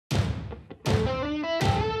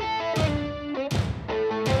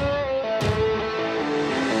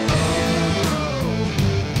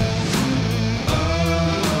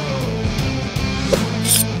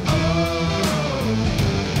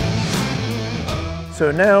So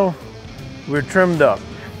now we're trimmed up.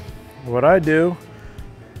 What I do,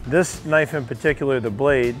 this knife in particular, the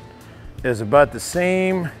blade, is about the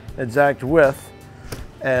same exact width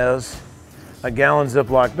as a gallon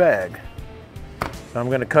Ziploc bag. So I'm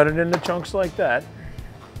gonna cut it into chunks like that.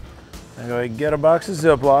 I'm gonna get a box of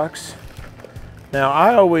Ziplocs. Now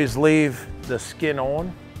I always leave the skin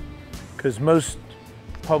on because most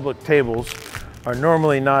public tables are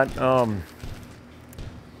normally not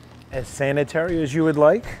as sanitary as you would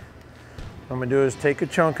like. What I'm gonna do is take a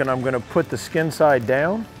chunk and I'm gonna put the skin side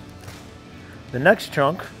down. The next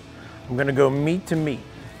chunk, I'm gonna go meat to meat,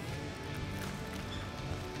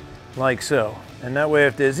 like so. And that way,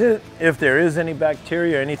 if there is any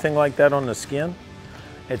bacteria or anything like that on the skin,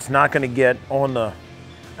 it's not gonna get on the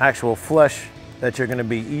actual flesh that you're gonna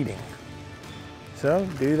be eating. So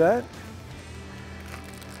do that.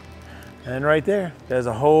 And right there's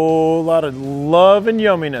a whole lot of love and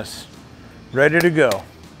yumminess ready to go.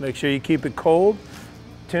 Make sure you keep it cold.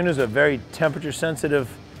 Tuna is a very temperature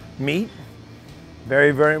sensitive meat.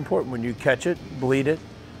 Very, very important when you catch it, bleed it,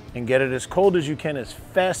 and get it as cold as you can, as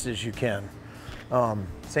fast as you can.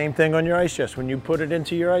 Same thing on your ice chest. When you put it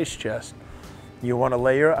into your ice chest, you want to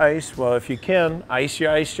lay your ice. Well, if you can, ice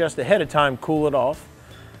your ice chest ahead of time, cool it off.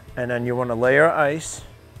 And then you want to layer ice,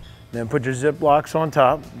 then put your Ziplocs on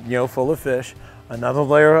top, you know, full of fish, another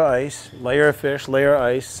layer of ice, layer of fish, layer of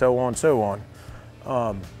ice, so on, so on.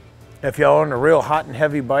 If y'all on a real hot and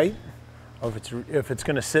heavy bite, or if it's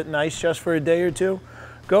gonna sit in ice chest for a day or two,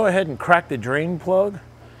 go ahead and crack the drain plug.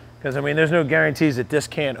 Because I mean, there's no guarantees that this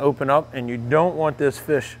can't open up, and you don't want this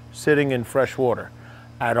fish sitting in fresh water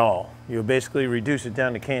at all. You'll basically reduce it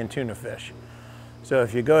down to canned tuna fish. So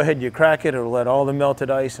if you go ahead and you crack it, it'll let all the melted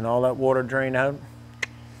ice and all that water drain out.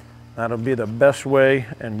 That'll be the best way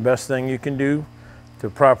and best thing you can do to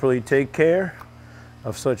properly take care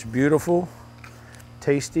of such beautiful,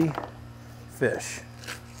 tasty fish.